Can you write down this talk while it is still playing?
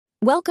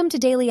Welcome to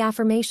Daily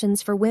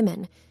Affirmations for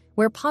Women,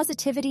 where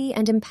positivity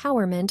and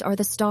empowerment are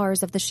the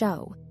stars of the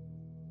show.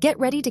 Get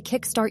ready to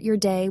kickstart your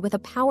day with a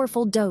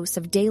powerful dose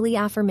of daily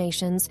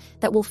affirmations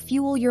that will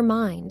fuel your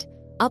mind,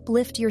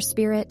 uplift your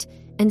spirit,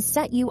 and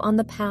set you on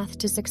the path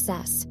to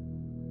success.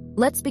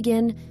 Let's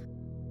begin.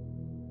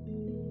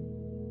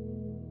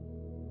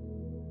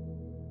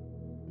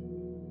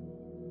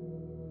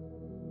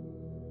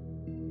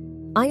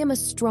 I am a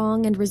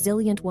strong and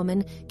resilient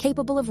woman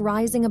capable of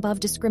rising above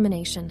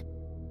discrimination.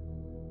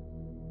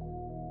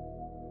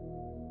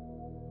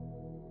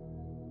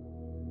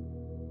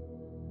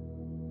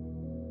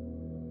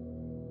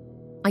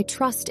 I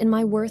trust in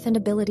my worth and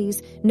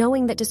abilities,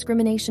 knowing that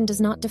discrimination does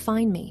not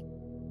define me.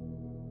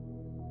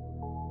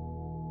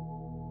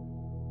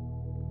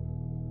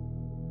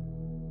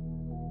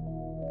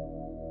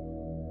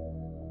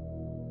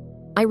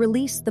 I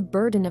release the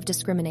burden of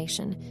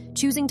discrimination,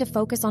 choosing to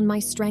focus on my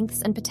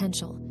strengths and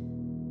potential.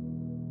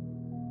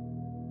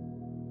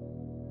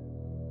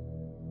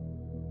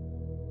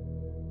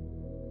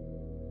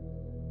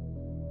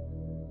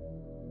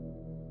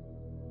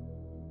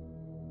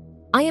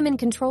 I am in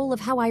control of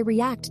how I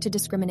react to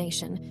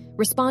discrimination,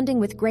 responding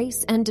with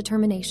grace and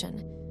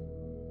determination.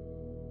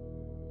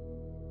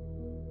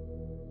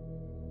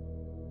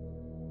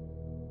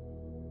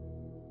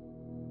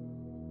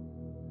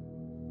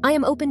 I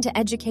am open to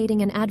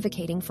educating and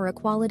advocating for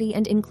equality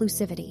and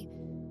inclusivity.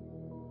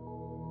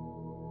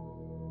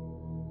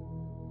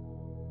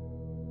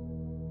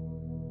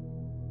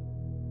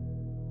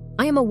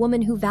 I am a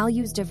woman who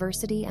values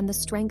diversity and the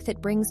strength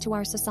it brings to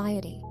our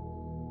society.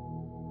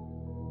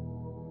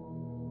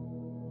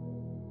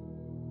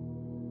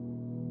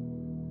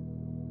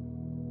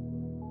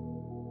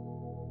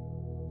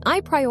 I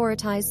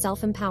prioritize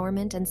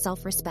self-empowerment and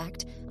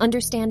self-respect,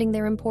 understanding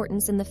their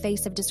importance in the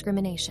face of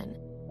discrimination.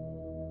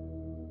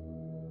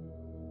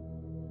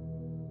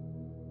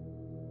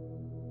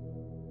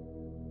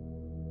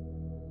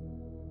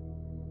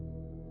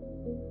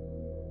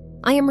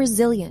 I am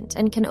resilient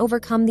and can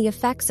overcome the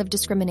effects of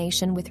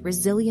discrimination with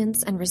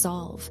resilience and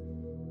resolve.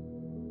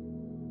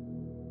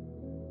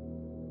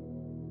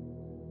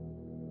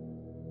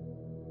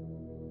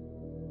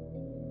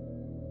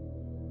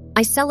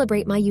 I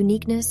celebrate my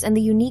uniqueness and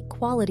the unique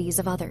qualities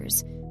of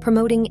others,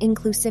 promoting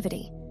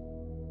inclusivity.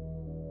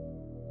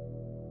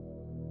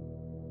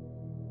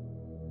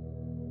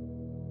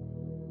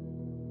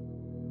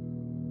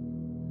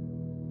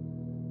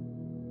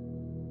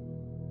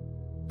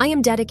 I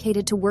am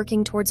dedicated to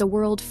working towards a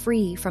world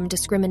free from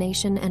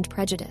discrimination and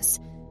prejudice.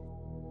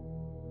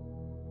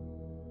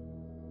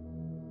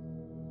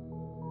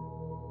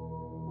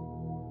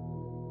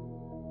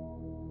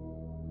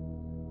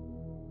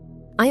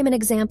 I am an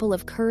example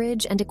of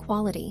courage and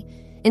equality,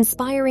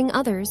 inspiring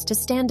others to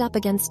stand up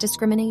against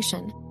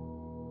discrimination.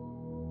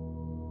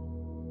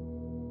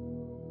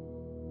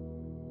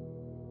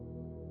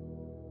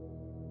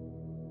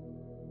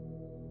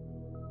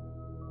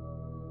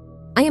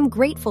 I am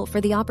grateful for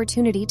the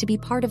opportunity to be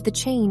part of the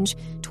change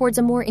towards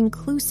a more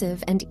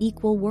inclusive and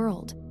equal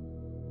world.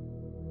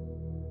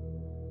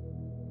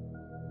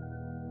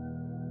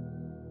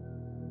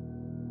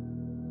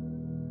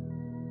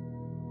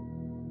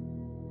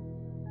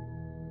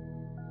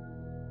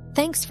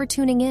 Thanks for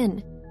tuning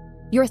in.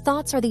 Your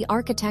thoughts are the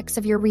architects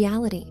of your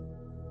reality.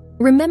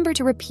 Remember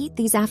to repeat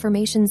these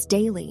affirmations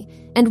daily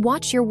and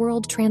watch your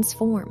world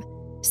transform.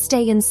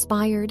 Stay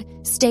inspired,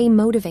 stay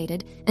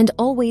motivated, and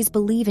always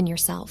believe in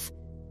yourself.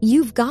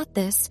 You've got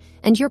this,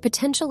 and your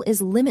potential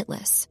is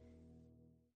limitless.